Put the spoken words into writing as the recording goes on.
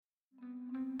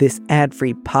This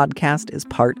ad-free podcast is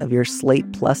part of your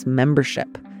Slate Plus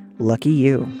membership. Lucky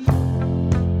you.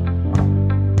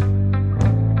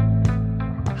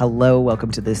 Hello, welcome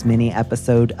to this mini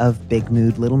episode of Big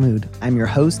Mood, Little Mood. I'm your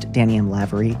host, Danny M.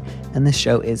 Lavery, and this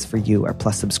show is for you, our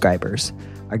Plus subscribers.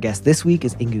 Our guest this week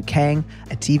is Inkoo Kang,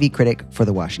 a TV critic for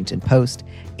The Washington Post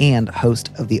and host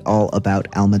of the All About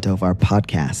Almodovar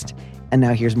podcast. And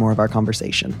now here's more of our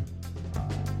conversation.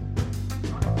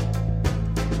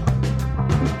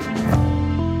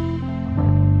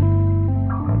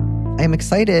 I'm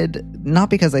excited, not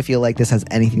because I feel like this has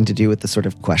anything to do with the sort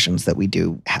of questions that we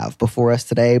do have before us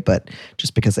today, but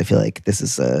just because I feel like this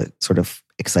is a sort of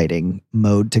exciting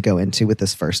mode to go into with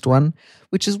this first one,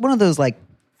 which is one of those like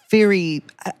very,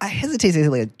 I hesitate to say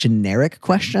like generic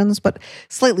questions, but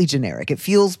slightly generic. It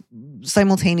feels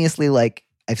simultaneously like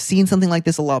I've seen something like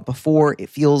this a lot before. It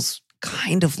feels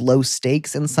kind of low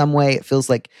stakes in some way. It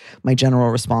feels like my general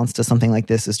response to something like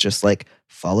this is just like,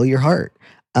 follow your heart.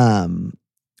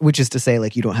 Which is to say,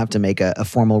 like, you don't have to make a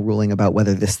formal ruling about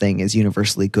whether this thing is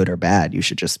universally good or bad. You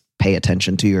should just pay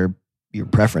attention to your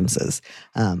preferences.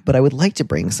 But I would like to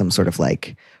bring some sort of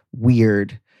like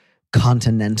weird,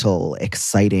 continental,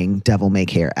 exciting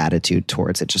devil-may-care attitude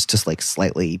towards it, just to like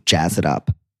slightly jazz it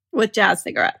up. With jazz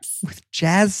cigarettes. With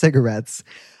jazz cigarettes,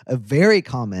 a very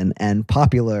common and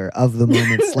popular of the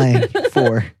moment slang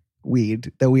for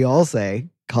weed that we all say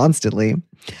constantly.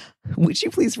 Would you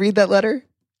please read that letter?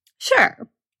 Sure.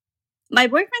 My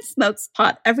boyfriend smokes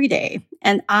pot every day,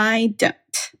 and I don't.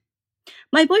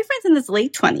 My boyfriend's in his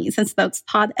late 20s and smokes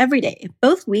pot every day,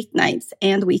 both weeknights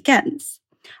and weekends.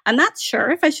 I'm not sure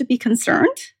if I should be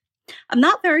concerned. I'm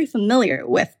not very familiar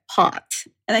with pot,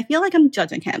 and I feel like I'm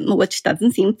judging him, which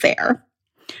doesn't seem fair.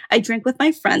 I drink with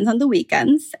my friends on the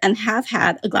weekends and have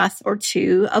had a glass or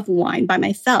two of wine by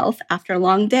myself after a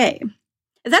long day.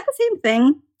 Is that the same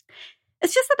thing?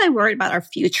 It's just that I worry about our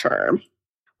future.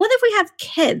 What if we have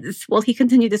kids? Will he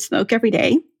continue to smoke every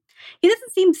day? He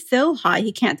doesn't seem so high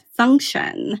he can't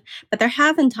function, but there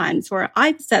have been times where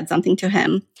I've said something to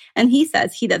him, and he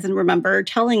says he doesn't remember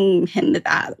telling him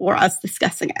that or us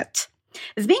discussing it.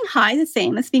 Is being high the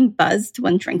same as being buzzed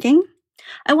when drinking?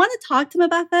 I want to talk to him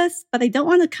about this, but I don't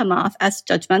want to come off as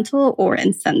judgmental or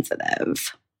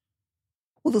insensitive.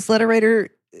 Well, this letter writer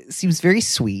seems very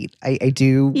sweet. I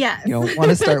do yes.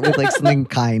 Want to start with like something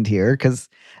kind here because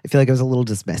I feel like I was a little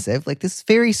dismissive. Like, this is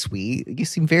very sweet. You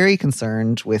seem very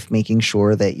concerned with making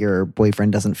sure that your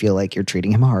boyfriend doesn't feel like you're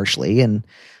treating him harshly, and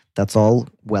that's all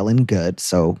well and good.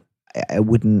 So I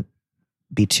wouldn't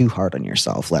be too hard on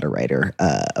yourself, letter writer,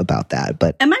 about that.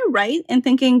 But am I right in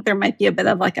thinking there might be a bit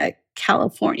of like a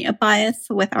California bias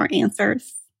with our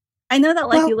answers? I know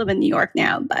that you live in New York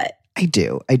now, but I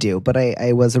do. But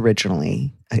I was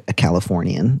originally a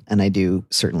Californian, and I do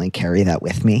certainly carry that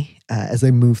with me as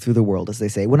I move through the world, as they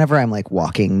say. Whenever I'm like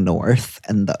walking north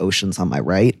and the ocean's on my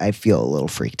right, I feel a little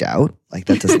freaked out. Like,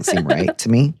 that doesn't seem right to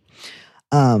me.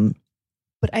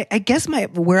 But I guess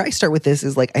where I start with this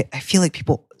is like, I feel like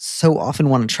people so often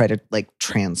want to try to like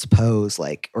transpose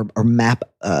like or map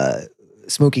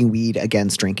smoking weed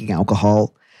against drinking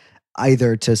alcohol,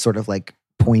 either to sort of like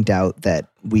point out that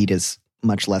weed is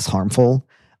much less harmful,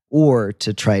 or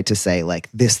to try to say like,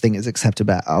 this thing is accepted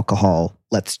about alcohol,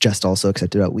 let's just also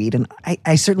accept it about weed. And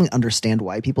I certainly understand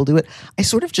why people do it. I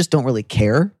sort of just don't really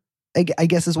care, I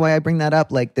guess is why I bring that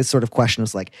up. Like, this sort of question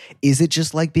is like, is it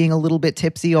just like being a little bit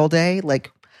tipsy all day?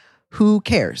 Like, who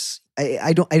cares?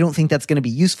 I don't think that's going to be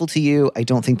useful to you. I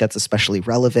don't think that's especially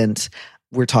relevant.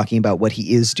 We're talking about what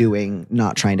he is doing,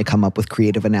 not trying to come up with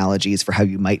creative analogies for how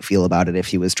you might feel about it if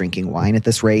he was drinking wine at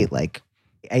this rate. Like,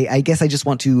 I guess I just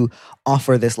want to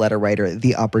offer this letter writer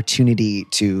the opportunity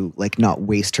to like not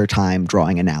waste her time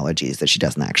drawing analogies that she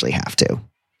doesn't actually have to.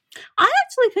 I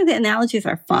actually think the analogies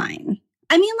are fine.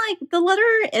 I mean, like, the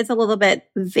letter is a little bit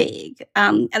vague.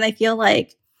 And I feel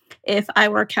like if I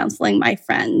were counseling my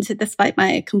friend, despite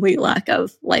my complete lack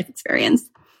of life experience,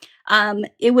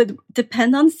 it would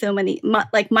depend on so many,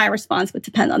 my response would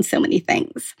depend on so many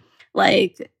things.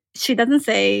 Like, she doesn't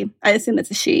say, I assume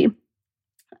it's a she.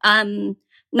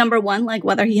 Number one, like,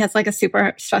 whether he has like a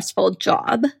super stressful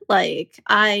job. Like,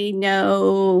 I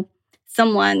know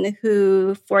someone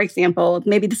who, for example,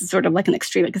 maybe this is sort of like an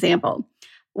extreme example,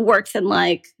 works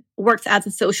as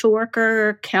a social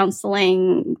worker,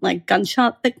 counseling like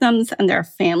gunshot victims and their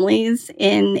families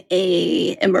in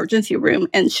a emergency room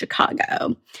in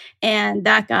Chicago. And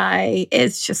that guy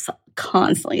is just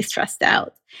constantly stressed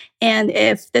out. And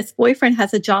if this boyfriend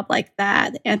has a job like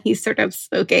that and he's sort of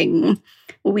smoking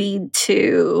weed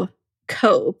to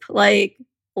cope, like,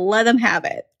 let him have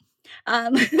it.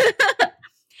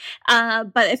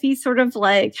 But if he sort of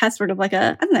like has sort of like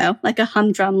a, I don't know, like a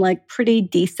humdrum, like pretty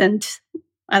decent,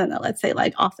 I don't know, let's say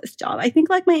like office job, I think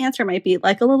like my answer might be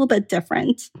like a little bit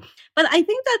different. But I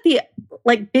think that the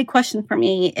like big question for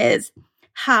me is,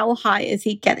 how high is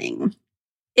he getting?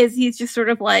 Is he just sort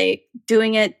of like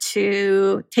doing it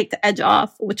to take the edge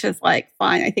off, which is like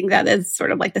fine. I think that is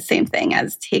sort of like the same thing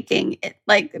as taking it,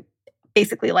 like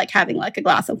basically like having like a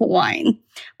glass of wine,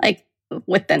 like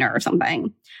with dinner or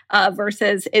something,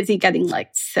 versus is he getting like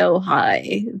so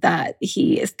high that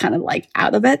he is kind of like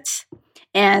out of it?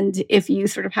 And if you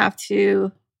sort of have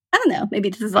to, I don't know, maybe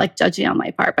this is like judgy on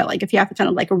my part, but like if you have to kind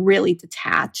of like really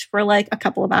detach for like a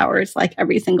couple of hours, like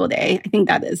every single day, I think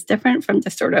that is different from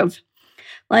just sort of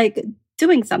like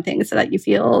doing something so that you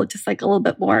feel just like a little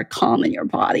bit more calm in your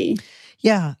body.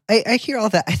 Yeah, I hear all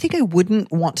that. I think I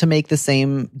wouldn't want to make the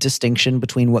same distinction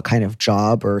between what kind of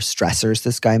job or stressors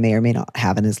this guy may or may not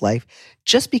have in his life,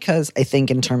 just because I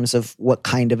think in terms of what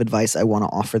kind of advice I want to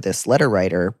offer this letter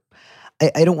writer,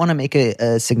 I don't want to make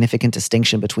a significant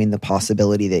distinction between the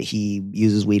possibility that he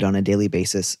uses weed on a daily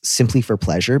basis simply for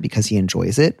pleasure because he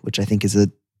enjoys it, which I think is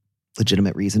a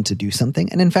legitimate reason to do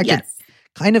something. And in fact, yes.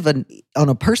 Kind of on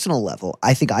a personal level,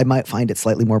 I think I might find it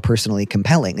slightly more personally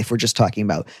compelling if we're just talking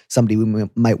about somebody we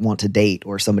might want to date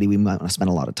or somebody we might want to spend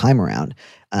a lot of time around,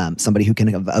 somebody who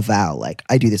can avow, like,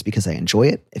 I do this because I enjoy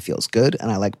it, it feels good, and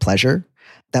I like pleasure.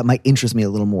 That might interest me a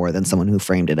little more than someone who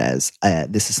framed it as,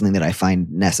 this is something that I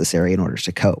find necessary in order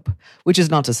to cope, which is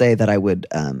not to say that I would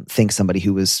think somebody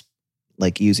who was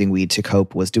like using weed to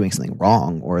cope was doing something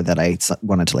wrong or that I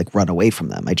wanted to like run away from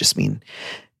them. I just mean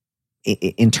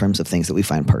in terms of things that we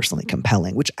find personally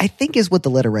compelling, which I think is what the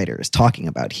letter writer is talking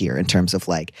about here in terms of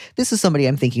like, this is somebody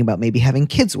I'm thinking about maybe having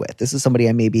kids with. This is somebody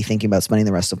I may be thinking about spending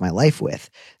the rest of my life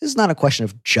with. This is not a question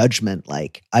of judgment,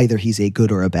 like either he's a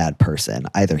good or a bad person.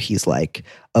 Either he's like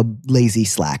a lazy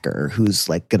slacker who's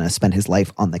like going to spend his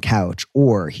life on the couch,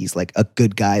 or he's like a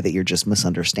good guy that you're just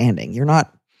misunderstanding. You're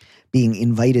not being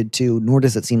invited to, nor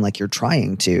does it seem like you're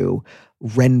trying to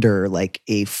render like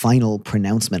a final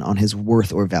pronouncement on his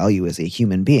worth or value as a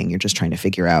human being. You're just trying to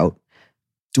figure out,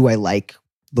 do I like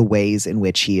the ways in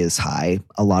which he is high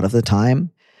a lot of the time?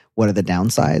 What are the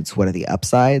downsides? What are the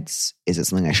upsides? Is it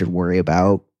something I should worry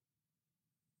about?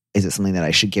 Is it something that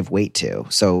I should give weight to?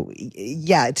 So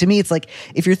yeah, to me, it's like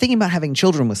if you're thinking about having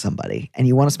children with somebody and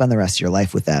you want to spend the rest of your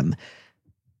life with them,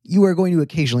 you are going to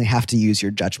occasionally have to use your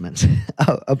judgment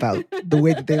about the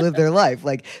way that they live their life.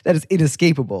 Like, that is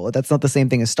inescapable. That's not the same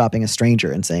thing as stopping a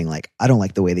stranger and saying, like, I don't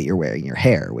like the way that you're wearing your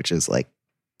hair, which is like,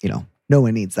 you know, no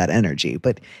one needs that energy.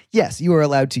 But yes, you are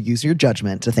allowed to use your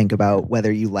judgment to think about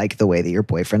whether you like the way that your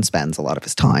boyfriend spends a lot of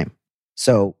his time.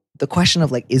 So the question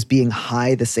of like, is being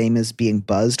high the same as being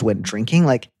buzzed when drinking?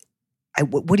 Like,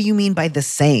 what do you mean by the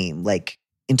same? Like,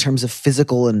 in terms of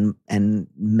physical and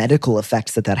medical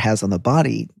effects that has on the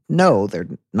body, no, they're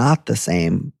not the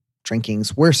same.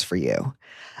 Drinking's worse for you.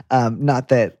 Not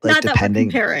that like not depending.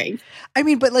 That we're comparing. I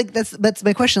mean, but like that's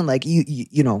my question. Like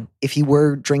you know, if you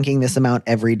were drinking this amount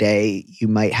every day, you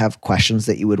might have questions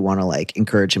that you would want to like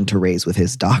encourage him to raise with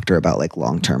his doctor about like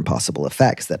long-term possible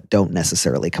effects that don't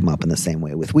necessarily come up in the same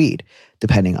way with weed,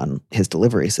 depending on his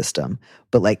delivery system.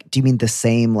 But like, do you mean the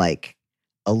same like,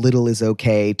 a little is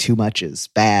okay, too much is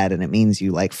bad, and it means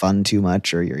you like fun too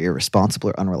much or you're irresponsible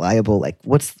or unreliable? Like,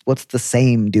 what's the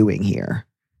same doing here?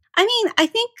 I mean, I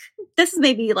think this is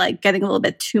maybe like getting a little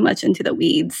bit too much into the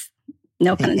weeds,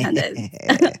 no pun intended.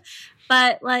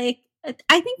 But like,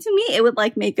 I think to me, it would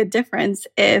like make a difference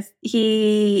if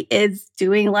he is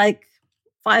doing like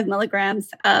 5 milligrams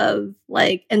of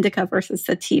like indica versus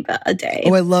sativa a day.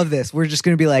 Oh, I love this. We're just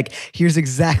going to be like, here's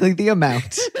exactly the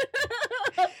amount.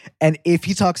 And if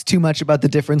he talks too much about the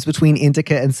difference between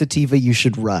indica and sativa, you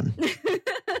should run.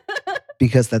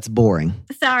 Because that's boring.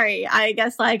 Sorry, I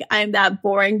guess like I'm that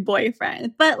boring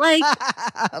boyfriend. But like,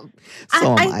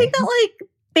 I think that like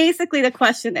basically the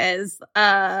question is,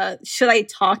 should I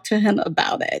talk to him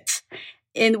about it?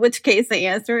 In which case the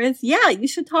answer is, yeah, you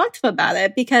should talk to him about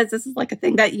it because this is like a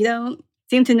thing that you don't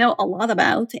seem to know a lot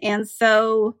about. And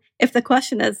so if the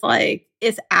question is like,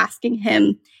 is asking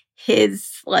him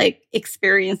his like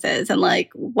experiences and like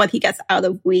what he gets out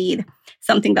of weed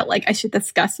something that like I should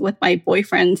discuss with my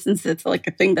boyfriend since it's like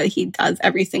a thing that he does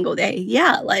every single day,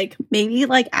 yeah, like maybe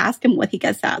like ask him what he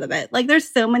gets out of it. Like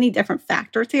there's so many different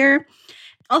factors here.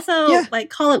 Also,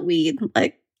 like call it weed.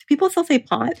 Like, do people still say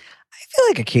pot? I feel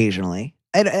like occasionally.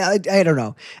 I don't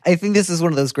know. I think this is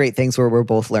one of those great things where we're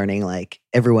both learning, like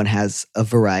everyone has a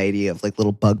variety of like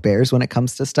little bugbears when it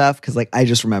comes to stuff. Cause like, I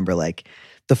just remember like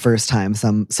the first time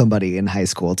somebody in high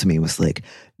school to me was like,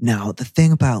 now the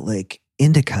thing about like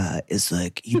indica is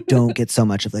like, you don't get so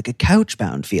much of like a couch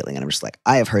bound feeling. And I'm just like,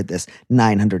 I have heard this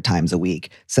 900 times a week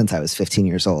since I was 15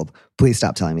 years old. Please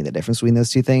stop telling me the difference between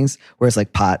those two things. Whereas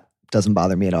like pot doesn't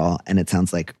bother me at all. And it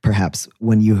sounds like perhaps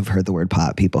when you have heard the word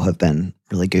pot, people have been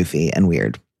really goofy and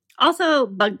weird. Also,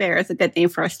 bugbear is a good name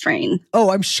for a strain.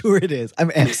 Oh, I'm sure it is.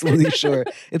 I'm absolutely sure.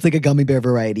 It's like a gummy bear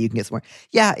variety. You can get some more.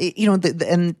 Yeah,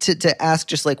 and to ask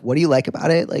just like, what do you like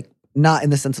about it? Like, not in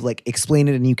the sense of like explain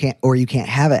it and you can't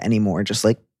have it anymore. Just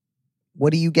like,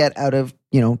 what do you get out of,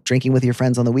 drinking with your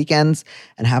friends on the weekends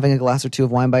and having a glass or two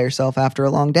of wine by yourself after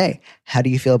a long day? How do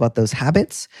you feel about those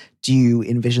habits? Do you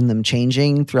envision them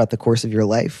changing throughout the course of your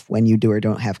life when you do or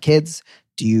don't have kids?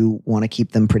 Do you want to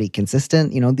keep them pretty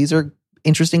consistent? These are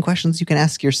interesting questions you can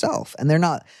ask yourself. And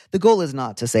the goal is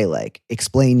not to say like,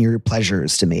 explain your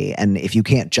pleasures to me. And if you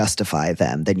can't justify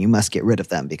them, then you must get rid of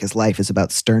them, because life is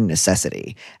about stern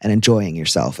necessity and enjoying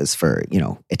yourself is for,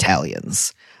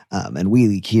 Italians. And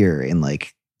we here in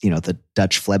like, the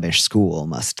Dutch Flemish school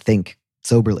must think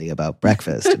soberly about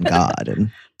breakfast and God.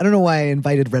 And I don't know why I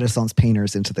invited Renaissance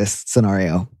painters into this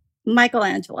scenario.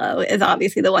 Michelangelo is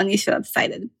obviously the one you should have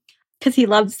cited because he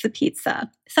loves the pizza.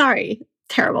 Sorry,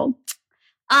 terrible.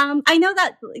 I know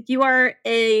that you are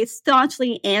a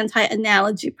staunchly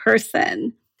anti-analogy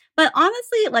person, but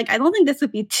honestly, I don't think this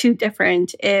would be too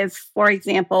different if, for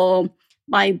example,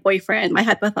 my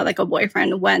hypothetical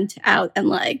boyfriend went out and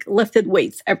lifted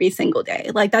weights every single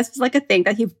day. That's just a thing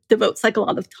that he devotes a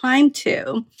lot of time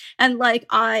to. And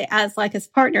I, as his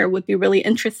partner, would be really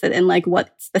interested in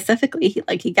what specifically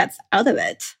he gets out of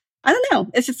it. I don't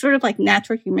know. It's just sort of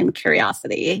natural human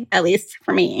curiosity, at least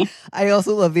for me. I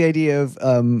also love the idea of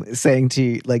saying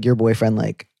to your boyfriend,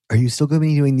 are you still going to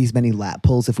be doing these many lap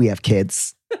pulls if we have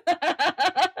kids?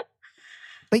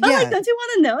 But yeah, don't you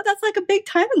want to know? That's a big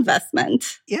time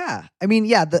investment. Yeah. I mean,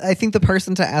 yeah, I think the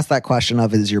person to ask that question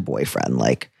of is your boyfriend.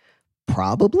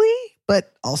 Probably,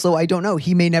 but also I don't know.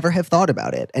 He may never have thought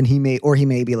about it, and he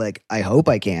may be like, I hope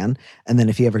I can. And then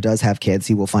if he ever does have kids,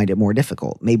 he will find it more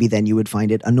difficult. Maybe then you would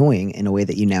find it annoying in a way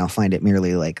that you now find it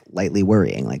merely lightly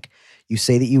worrying. You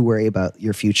say that you worry about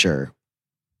your future.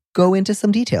 Go into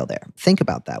some detail there. Think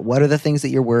about that. What are the things that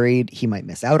you're worried he might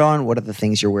miss out on? What are the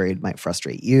things you're worried might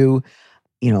frustrate you?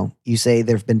 You say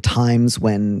there have been times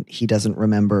when he doesn't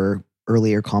remember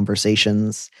earlier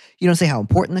conversations. You don't say how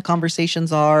important the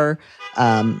conversations are,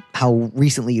 how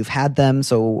recently you've had them.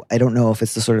 So I don't know if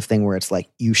it's the sort of thing where it's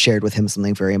you shared with him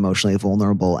something very emotionally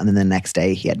vulnerable, and then the next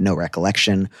day he had no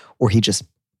recollection, or he just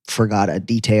forgot a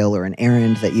detail or an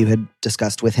errand that you had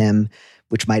discussed with him,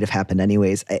 which might have happened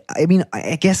anyways.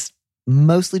 I guess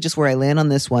mostly just where I land on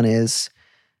this one is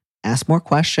ask more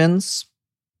questions.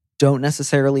 Don't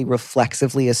necessarily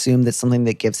reflexively assume that something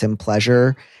that gives him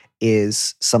pleasure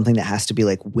is something that has to be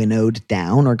winnowed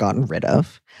down or gotten rid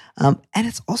of. And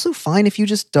it's also fine if you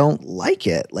just don't like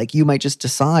it. You might just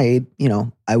decide,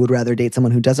 I would rather date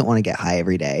someone who doesn't want to get high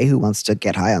every day, who wants to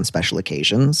get high on special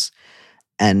occasions.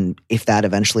 And if that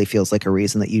eventually feels like a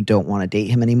reason that you don't want to date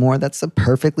him anymore, that's a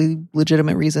perfectly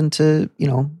legitimate reason to,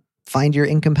 find you're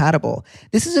incompatible.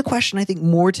 This is a question, I think,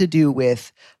 more to do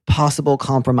with possible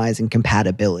compromise and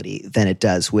compatibility than it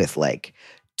does with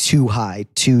too high,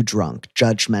 too drunk,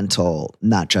 judgmental,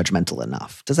 not judgmental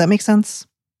enough. Does that make sense?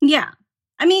 Yeah.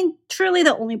 I mean, truly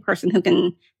the only person who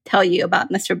can tell you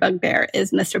about Mr. Bugbear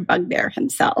is Mr. Bugbear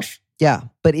himself. Yeah,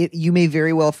 but you may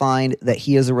very well find that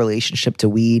he has a relationship to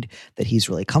weed that he's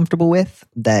really comfortable with,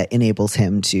 that enables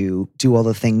him to do all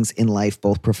the things in life,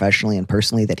 both professionally and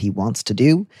personally, that he wants to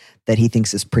do, that he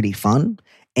thinks is pretty fun.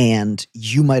 And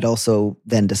you might also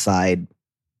then decide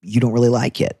you don't really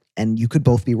like it. And you could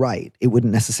both be right. It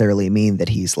wouldn't necessarily mean that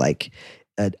he's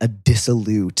a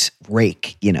dissolute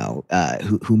rake,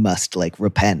 who must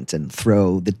repent and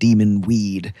throw the demon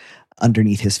weed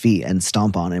underneath his feet and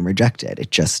stomp on and reject it. It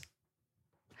just,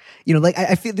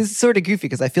 I feel this is sort of goofy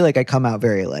because I feel I come out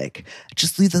very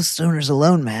just leave those stoners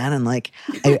alone, man. And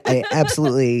I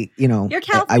absolutely, You're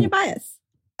California bias.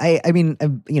 I mean,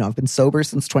 I've been sober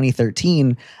since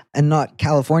 2013 and not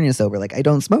California sober. I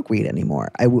don't smoke weed anymore.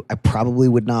 I probably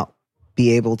would not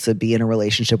be able to be in a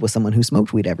relationship with someone who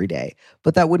smoked weed every day.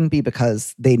 But that wouldn't be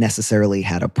because they necessarily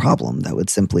had a problem. That would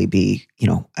simply be,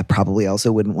 I probably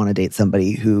also wouldn't want to date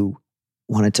somebody who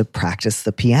wanted to practice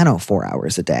the piano 4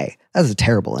 hours a day. That's a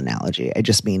terrible analogy. I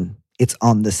just mean it's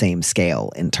on the same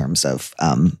scale in terms of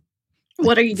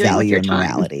what are you doing value with your and time?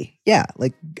 morality. Yeah,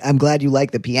 I'm glad you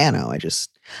like the piano. I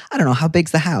don't know, how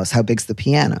big's the house? How big's the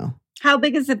piano? How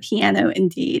big is the piano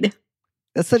indeed?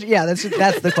 That's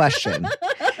the question.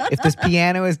 If this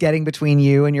piano is getting between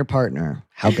you and your partner,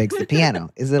 how big's the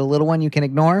piano? Is it a little one you can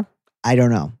ignore? I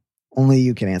don't know. Only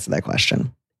you can answer that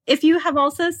question. If you have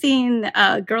also seen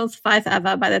Girls 5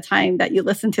 Eva by the time that you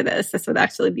listen to this would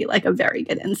actually be like a very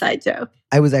good inside joke.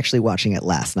 I was actually watching it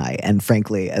last night. And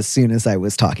frankly, as soon as I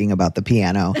was talking about the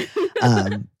piano,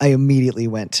 I immediately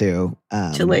went to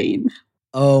Jelaine.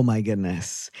 Oh my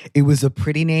goodness. It was a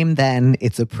pretty name then.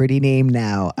 It's a pretty name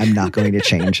now. I'm not going to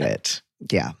change it.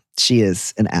 Yeah, she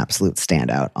is an absolute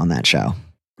standout on that show.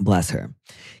 Bless her.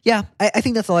 Yeah, I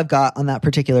think that's all I've got on that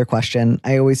particular question.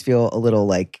 I always feel a little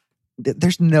like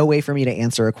there's no way for me to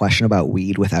answer a question about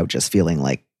weed without just feeling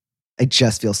like I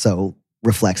just feel so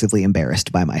reflexively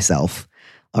embarrassed by myself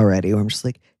already. Where I'm just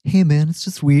like, hey man, it's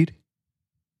just weed.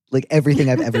 Like everything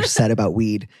I've ever said about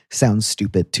weed sounds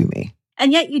stupid to me.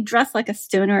 And yet you dress like a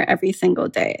stoner every single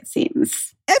day, it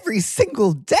seems. Every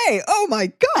single day? Oh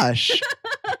my gosh.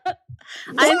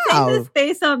 I'm saying this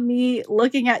based on me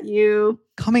looking at you.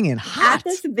 Coming in hot. At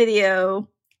this video,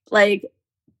 like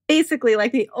basically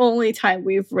like the only time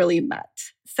we've really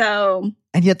met. So.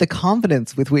 And yet the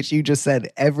confidence with which you just said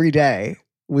every day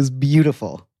was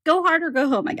beautiful. Go hard or go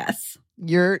home, I guess.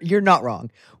 You're not wrong.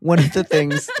 One of the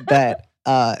things that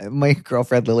my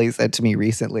girlfriend Lily said to me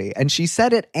recently, and she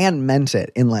said it and meant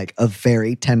it in like a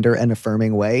very tender and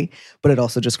affirming way, but it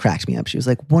also just cracked me up. She was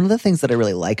like, one of the things that I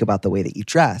really like about the way that you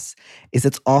dress is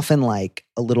it's often like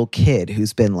a little kid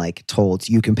who's been like told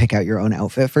you can pick out your own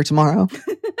outfit for tomorrow.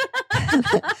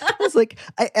 I was like,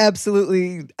 I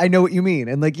know what you mean.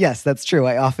 And like, yes, that's true.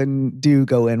 I often do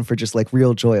go in for just like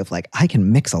real joy of like, I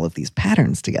can mix all of these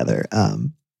patterns together.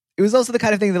 It was also the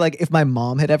kind of thing that like, if my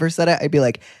mom had ever said it, I'd be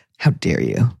like, how dare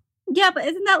you? Yeah, but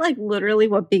isn't that like literally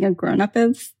what being a grown-up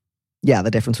is? Yeah,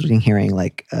 the difference between hearing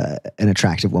like an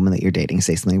attractive woman that you're dating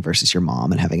say something versus your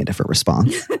mom and having a different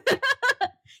response.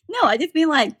 No, I just mean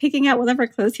like picking out whatever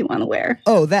clothes you want to wear.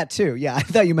 Oh, that too. Yeah, I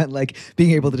thought you meant like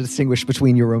being able to distinguish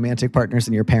between your romantic partners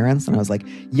and your parents. And I was like,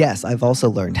 yes, I've also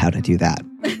learned how to do that.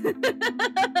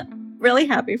 Really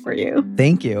happy for you.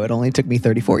 Thank you. It only took me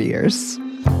 34 years.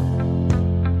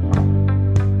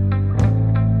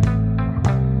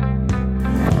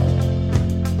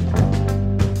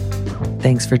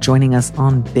 Thanks for joining us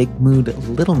on Big Mood,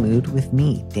 Little Mood with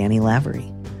me, Danny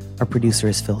Lavery. Our producer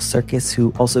is Phil Serkis,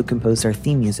 who also composed our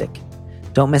theme music.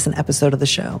 Don't miss an episode of the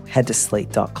show. Head to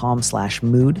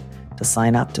slate.com/mood to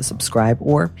sign up to subscribe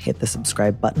or hit the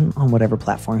subscribe button on whatever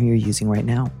platform you're using right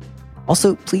now.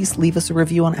 Also, please leave us a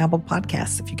review on Apple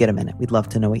Podcasts if you get a minute. We'd love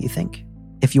to know what you think.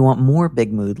 If you want more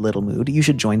Big Mood, Little Mood, you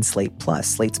should join Slate Plus,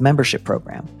 Slate's membership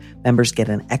program. Members get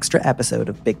an extra episode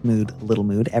of Big Mood, Little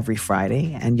Mood every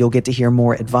Friday, and you'll get to hear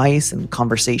more advice and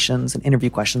conversations and interview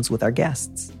questions with our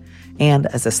guests. And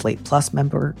as a Slate Plus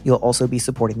member, you'll also be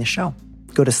supporting the show.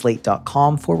 Go to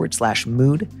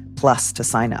slate.com/mood plus to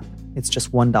sign up. It's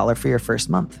just $1 for your first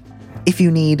month. If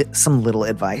you need some little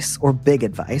advice or big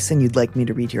advice and you'd like me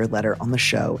to read your letter on the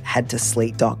show, head to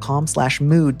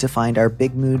slate.com/mood to find our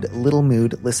Big Mood, Little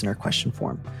Mood listener question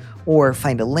form, or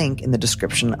find a link in the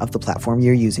description of the platform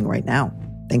you're using right now.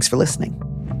 Thanks for listening.